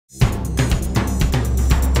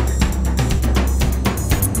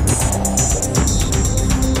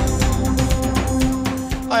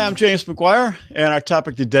I'm James McGuire, and our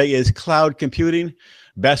topic today is cloud computing,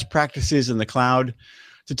 best practices in the cloud.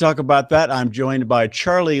 To talk about that, I'm joined by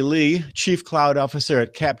Charlie Lee, Chief Cloud Officer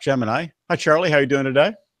at Capgemini. Hi, Charlie. How are you doing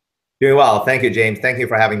today? Doing well. Thank you, James. Thank you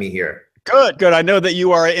for having me here. Good, good. I know that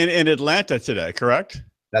you are in Atlanta today, correct?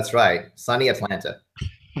 That's right. Sunny Atlanta.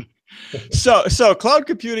 So cloud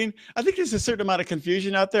computing, I think there's a certain amount of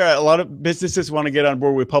confusion out there. A lot of businesses want to get on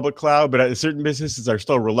board with public cloud, but certain businesses are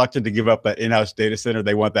still reluctant to give up that in-house data center.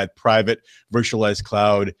 They want that private virtualized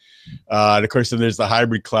cloud. And of course, then there's the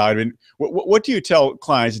hybrid cloud. I mean, what do you tell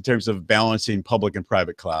clients in terms of balancing public and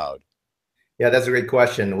private cloud? Yeah, that's a great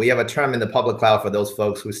question. We have a term in the public cloud for those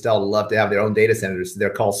folks who still love to have their own data centers.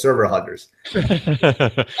 They're called server huggers.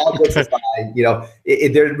 All jokes aside,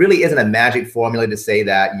 there really isn't a magic formula to say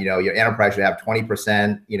that, your enterprise should have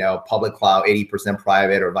 20%, public cloud, 80%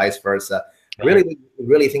 private, or vice versa. Right.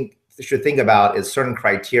 Really should think about is certain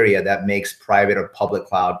criteria that makes private or public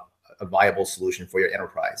cloud a viable solution for your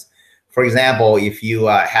enterprise. For example, if you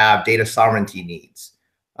have data sovereignty needs,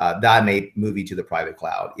 that may move you to the private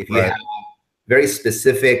cloud. If you have very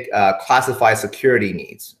specific classified security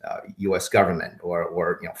needs, U.S. government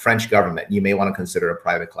or French government, you may want to consider a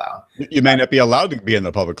private cloud. You may not be allowed to be in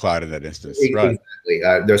the public cloud in that instance. Right. Exactly.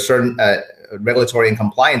 There are certain regulatory and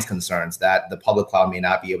compliance concerns that the public cloud may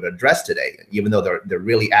not be able to address today, even though they're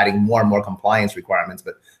really adding more and more compliance requirements,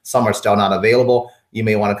 but some are still not available. You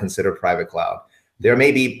may want to consider private cloud. There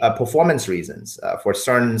may be performance reasons for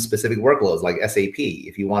certain specific workloads like SAP.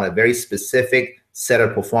 If you want a very specific set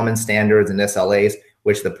of performance standards and SLAs,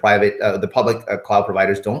 which the public cloud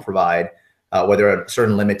providers don't provide, where there are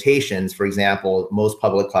certain limitations. For example, most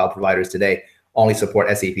public cloud providers today only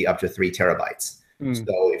support SAP up to 3 terabytes.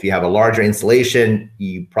 So if you have a larger installation,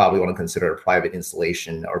 you probably want to consider a private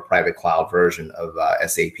installation or private cloud version of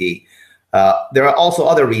SAP. There are also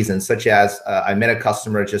other reasons, such as I met a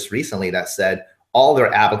customer just recently that said all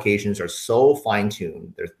their applications are so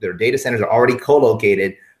fine-tuned, their data centers are already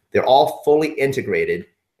co-located, they're all fully integrated,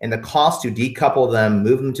 and the cost to decouple them,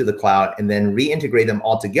 move them to the cloud, and then reintegrate them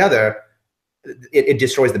all together, it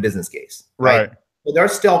destroys the business case. Right. So there are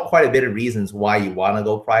still quite a bit of reasons why you want to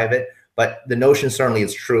go private, but the notion certainly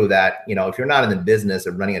is true that if you're not in the business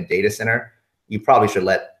of running a data center, you probably should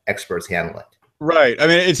let experts handle it. Right. I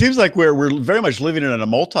mean, it seems like we're very much living in a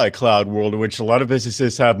multi-cloud world in which a lot of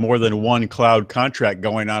businesses have more than one cloud contract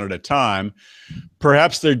going on at a time.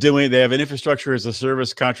 Perhaps they have an infrastructure as a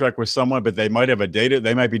service contract with someone, but they might have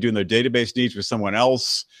they might be doing their database needs with someone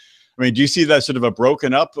else. I mean, do you see that sort of a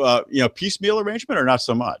broken up, piecemeal arrangement, or not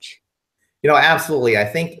so much? Absolutely. I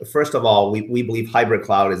think, first of all, we believe hybrid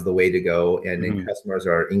cloud is the way to go, and customers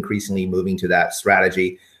are increasingly moving to that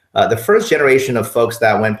strategy. The first generation of folks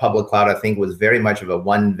that went public cloud, I think, was very much of a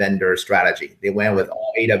one vendor strategy. They went with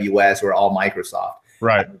all AWS or all Microsoft.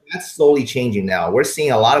 Right. That's slowly changing now. We're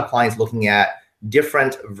seeing a lot of clients looking at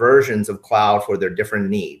different versions of cloud for their different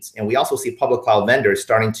needs. And we also see public cloud vendors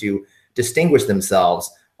starting to distinguish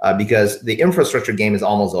themselves because the infrastructure game is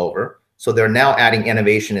almost over. So they're now adding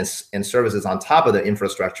innovation and services on top of the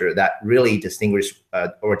infrastructure that really distinguish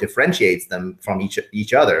or differentiates them from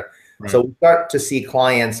each other. Right. So we start to see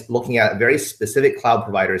clients looking at very specific cloud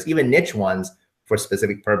providers, even niche ones, for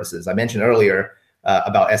specific purposes. I mentioned earlier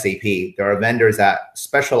about SAP. There are vendors that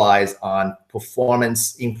specialize on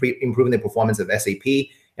performance, improving the performance of SAP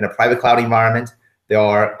in a private cloud environment. There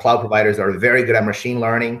are cloud providers that are very good at machine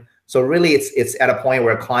learning. So really, it's at a point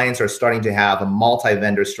where clients are starting to have a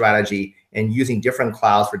multi-vendor strategy and using different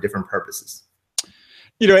clouds for different purposes.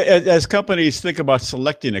 As companies think about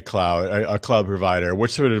selecting a cloud provider,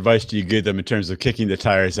 what sort of advice do you give them in terms of kicking the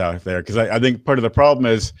tires out there? Because I think part of the problem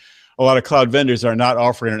is a lot of cloud vendors are not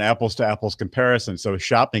offering an apples to apples comparison. So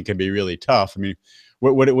shopping can be really tough. I mean,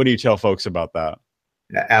 what do you tell folks about that?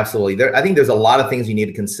 Absolutely. I think there's a lot of things you need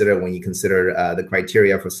to consider when you consider the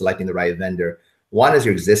criteria for selecting the right vendor. One is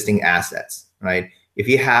your existing assets, right? If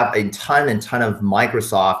you have a ton of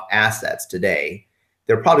Microsoft assets today,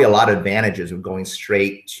 there are probably a lot of advantages of going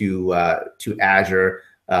straight to Azure.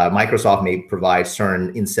 Microsoft may provide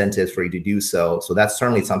certain incentives for you to do so. So that's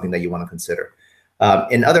certainly something that you want to consider.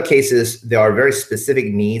 In other cases, there are very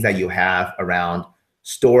specific needs that you have around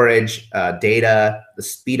storage, data, the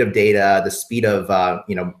speed of data, the speed of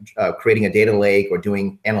creating a data lake or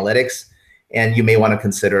doing analytics, and you may want to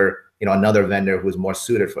consider another vendor who is more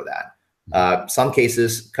suited for that. Some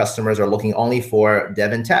cases, customers are looking only for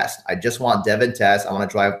dev and test. I just want dev and test. I want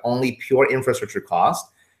to drive only pure infrastructure cost.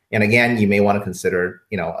 And again, you may want to consider,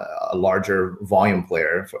 a larger volume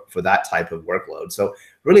player for that type of workload. So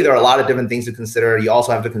really, there are a lot of different things to consider. You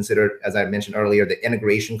also have to consider, as I mentioned earlier, the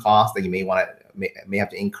integration cost that you may have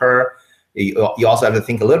to incur. You also have to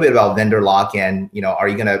think a little bit about vendor lock-in. Are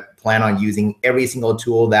you going to plan on using every single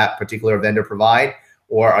tool that particular vendor provide,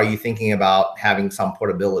 or are you thinking about having some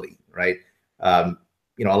portability, right? A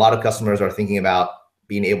lot of customers are thinking about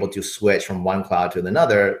being able to switch from one cloud to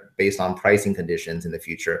another based on pricing conditions in the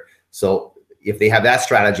future. So if they have that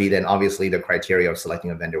strategy, then obviously the criteria of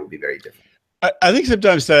selecting a vendor would be very different. I think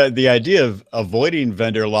sometimes the idea of avoiding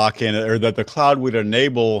vendor lock-in, or that the cloud would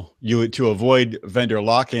enable you to avoid vendor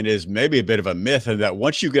lock-in, is maybe a bit of a myth, and that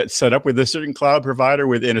once you get set up with a certain cloud provider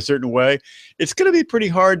within a certain way, it's going to be pretty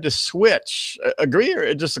hard to switch. Agree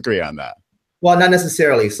or disagree on that? Well, not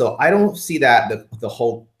necessarily. So I don't see that the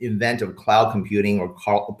whole event of cloud computing or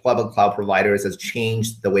public cloud providers has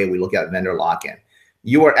changed the way we look at vendor lock-in.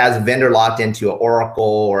 You are as vendor locked into Oracle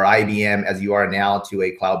or IBM as you are now to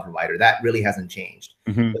a cloud provider. That really hasn't changed.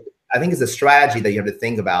 Mm-hmm. I think it's a strategy that you have to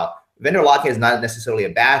think about. Vendor lock-in is not necessarily a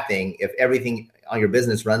bad thing if everything on your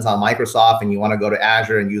business runs on Microsoft and you want to go to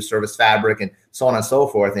Azure and use Service Fabric and so on and so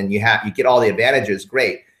forth, and you get all the advantages.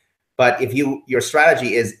 Great. But if your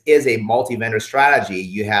strategy is a multi-vendor strategy,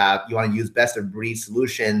 you want to use best of breed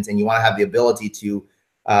solutions, and you want to have the ability to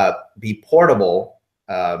be portable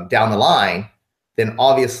down the line, then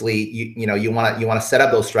obviously you want to set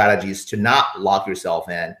up those strategies to not lock yourself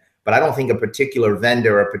in. But I don't think a particular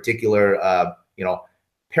vendor or a particular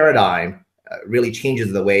paradigm really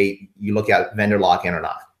changes the way you look at vendor lock-in or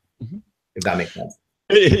not. Mm-hmm. If that makes sense.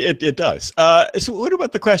 It does. So what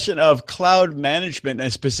about the question of cloud management,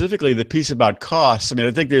 and specifically the piece about costs? I mean,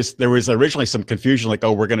 I think there was originally some confusion, like,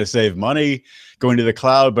 oh, we're going to save money going to the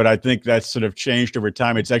cloud, but I think that's sort of changed over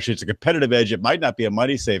time. It's a competitive edge. It might not be a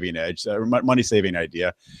money-saving edge, or money-saving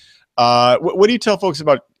idea. What do you tell folks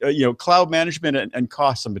about cloud management and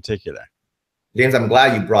costs in particular? James, I'm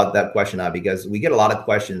glad you brought that question up, because we get a lot of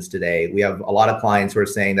questions today. We have a lot of clients who are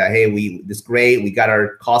saying that, hey, this is great. We got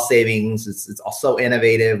our cost savings. It's so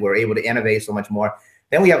innovative. We're able to innovate so much more.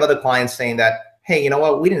 Then we have other clients saying that, hey, you know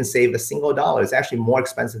what? We didn't save a single dollar. It's actually more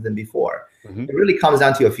expensive than before. Mm-hmm. It really comes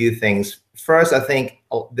down to a few things. First, I think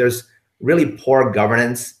there's really poor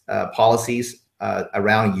governance policies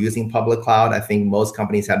around using public cloud. I think most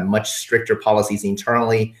companies had much stricter policies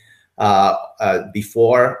internally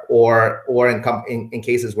before, or in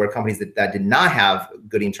cases where companies that did not have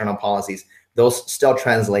good internal policies, those still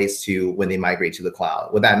translates to when they migrate to the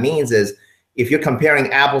cloud. What that means is, if you're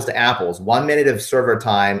comparing apples to apples, 1 minute of server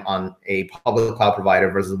time on a public cloud provider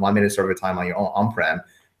versus 1 minute server time on your own on-prem,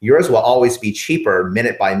 yours will always be cheaper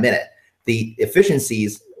minute by minute. The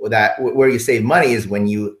efficiencies where you save money is when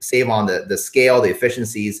you save on the scale, the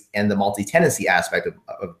efficiencies, and the multi-tenancy aspect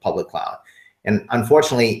of public cloud. And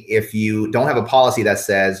unfortunately, if you don't have a policy that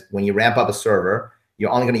says when you ramp up a server,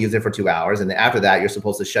 you're only going to use it for 2 hours, and then after that, you're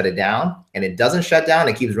supposed to shut it down, and it doesn't shut down,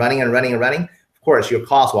 it keeps running and running and running, of course, your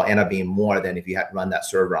cost will end up being more than if you had run that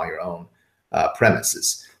server on your own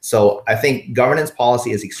premises. So I think governance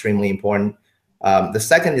policy is extremely important. The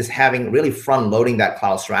second is really front-loading that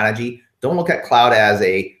cloud strategy. Don't look at cloud as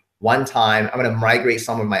a one-time, I'm going to migrate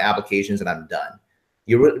some of my applications and I'm done.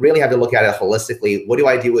 You really have to look at it holistically. What do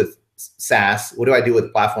I do with SaaS? What do I do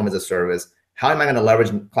with platform as a service? How am I going to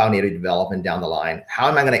leverage cloud native development down the line? How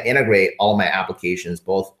am I going to integrate all my applications,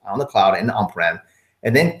 both on the cloud and on-prem?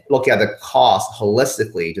 And then look at the cost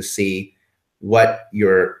holistically to see what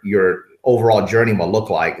your overall journey will look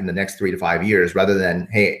like in the next 3 to 5 years, rather than,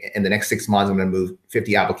 hey, in the next 6 months, I'm going to move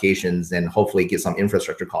 50 applications and hopefully get some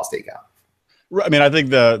infrastructure cost takeout. I mean, I think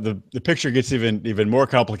the picture gets even more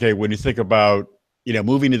complicated when you think about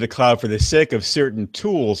moving to the cloud for the sake of certain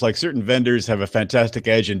tools. Like, certain vendors have a fantastic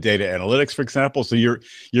edge in data analytics, for example. So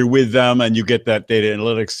you're with them and you get that data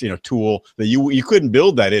analytics tool that you couldn't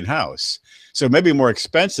build that in-house. So maybe more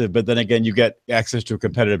expensive, but then again, you get access to a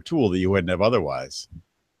competitive tool that you wouldn't have otherwise.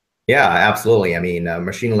 Yeah, absolutely. I mean,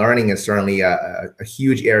 machine learning is certainly a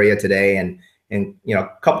huge area today, and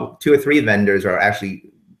 2 or 3 vendors are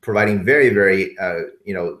actually providing very, very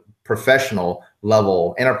professional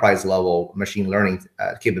level, enterprise level machine learning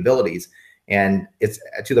capabilities. And it's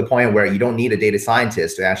to the point where you don't need a data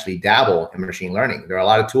scientist to actually dabble in machine learning. There are a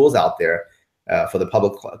lot of tools out there for the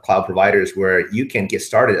public cloud providers where you can get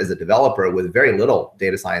started as a developer with very little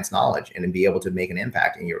data science knowledge and then be able to make an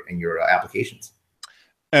impact in your applications.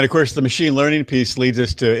 And of course, the machine learning piece leads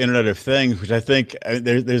us to Internet of Things, which I think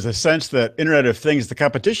there's a sense that Internet of Things, the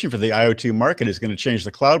competition for the IoT market, is going to change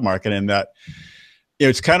the cloud market, in that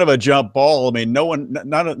it's kind of a jump ball. I mean, none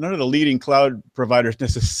of the leading cloud providers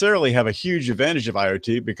necessarily have a huge advantage of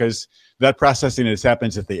IoT, because that processing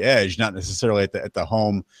happens at the edge, not necessarily at the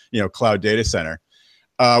home, cloud data center.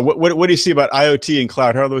 What do you see about IoT and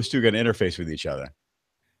cloud? How are those two going to interface with each other?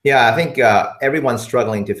 Yeah, I think everyone's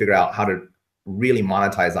struggling to figure out how to really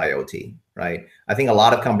monetize IoT, right? I think a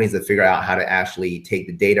lot of companies that figure out how to actually take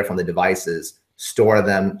the data from the devices, store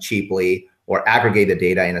them cheaply, or aggregate the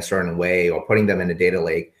data in a certain way, or putting them in a data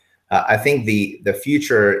lake. I think the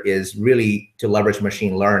future is really to leverage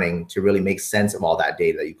machine learning to really make sense of all that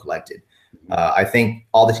data that you collected. I think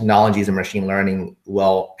all the technologies in machine learning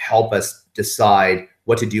will help us decide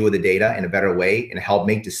what to do with the data in a better way and help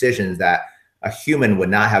make decisions that a human would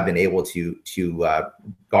not have been able to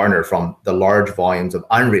garner from the large volumes of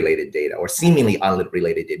unrelated data or seemingly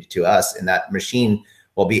unrelated data to us, and that machine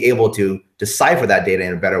will be able to decipher that data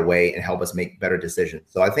in a better way and help us make better decisions.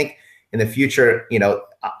 So I think in the future,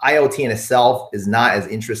 IoT in itself is not as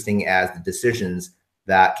interesting as the decisions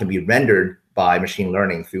that can be rendered by machine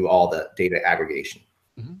learning through all the data aggregation.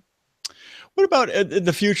 Mm-hmm. What about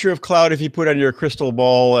the future of cloud? If you put on your crystal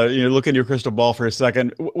ball, look in your crystal ball for a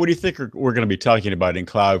second, what do you think we're going to be talking about in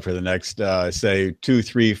cloud for the next, say, 2,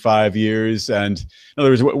 3, 5 years? And in other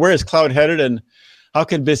words, where is cloud headed, and how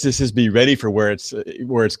can businesses be ready for where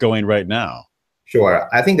it's going right now? Sure.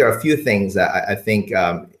 I think there are a few things that I think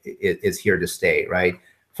is here to stay, right?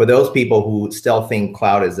 For those people who still think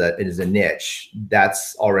cloud is a niche,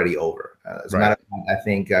 that's already over. As a matter of fact, I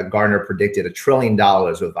think Gartner predicted $1 trillion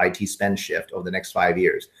of IT spend shift over the next 5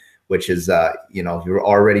 years, which is, if you're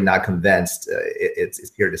already not convinced,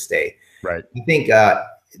 it's here to stay. Right. I think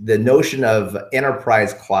the notion of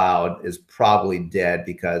enterprise cloud is probably dead,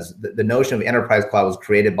 because the notion of enterprise cloud was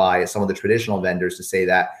created by some of the traditional vendors to say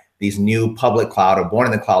that these new public cloud or born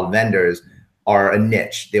in the cloud vendors are a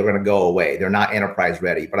niche. They were going to go away. They're not enterprise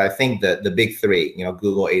ready. But I think that the big three,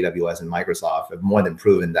 Google, AWS, and Microsoft, have more than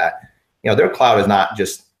proven that, their cloud is not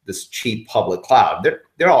just this cheap public cloud.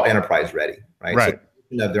 They're all enterprise ready, right? Right.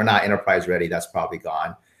 So if they're not enterprise ready, that's probably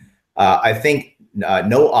gone. I think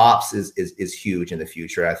no ops is huge in the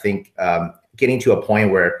future. I think getting to a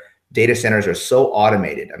point where data centers are so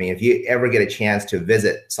automated. I mean, if you ever get a chance to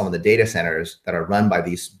visit some of the data centers that are run by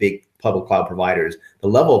these big public cloud providers, the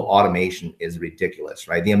level of automation is ridiculous,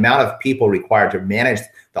 right? The amount of people required to manage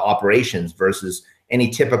the operations versus any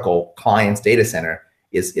typical client's data center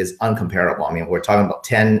is uncomparable. I mean, we're talking about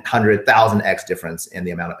 10, 100,000x difference in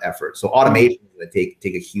the amount of effort. So automation is going to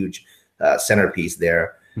take a huge centerpiece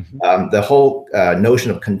there. Mm-hmm. The whole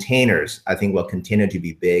notion of containers, I think, will continue to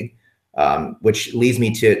be big. Which leads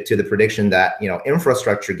me to the prediction that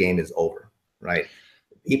infrastructure game is over, right?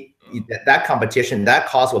 That competition, that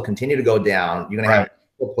cost will continue to go down. You're going to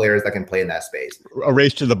have players that can play in that space. A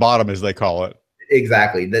race to the bottom, as they call it.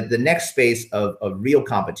 Exactly. The next space of real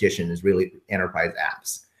competition is really enterprise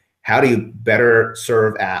apps. How do you better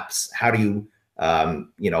serve apps? How do you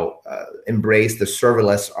embrace the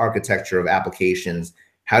serverless architecture of applications?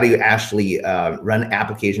 How do you actually run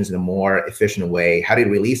applications in a more efficient way? How do you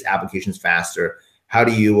release applications faster? How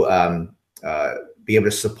do you be able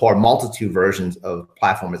to support multitude versions of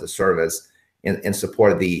platform as a service and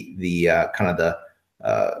support the kind of the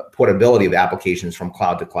portability of applications from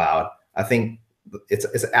cloud to cloud? I think it's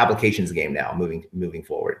an applications game now, moving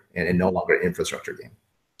forward, and no longer an infrastructure game.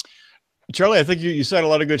 Charlie, I think you said a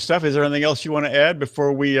lot of good stuff. Is there anything else you want to add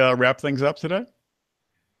before we wrap things up today?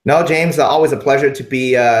 No, James, always a pleasure to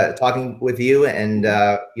be talking with you. And,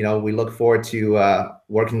 we look forward to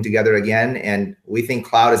working together again. And we think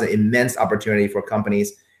cloud is an immense opportunity for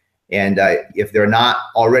companies. And if they're not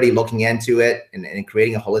already looking into it and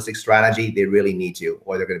creating a holistic strategy, they really need to,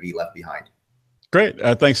 or they're going to be left behind. Great.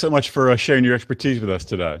 Thanks so much for sharing your expertise with us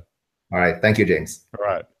today. All right. Thank you, James. All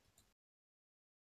right.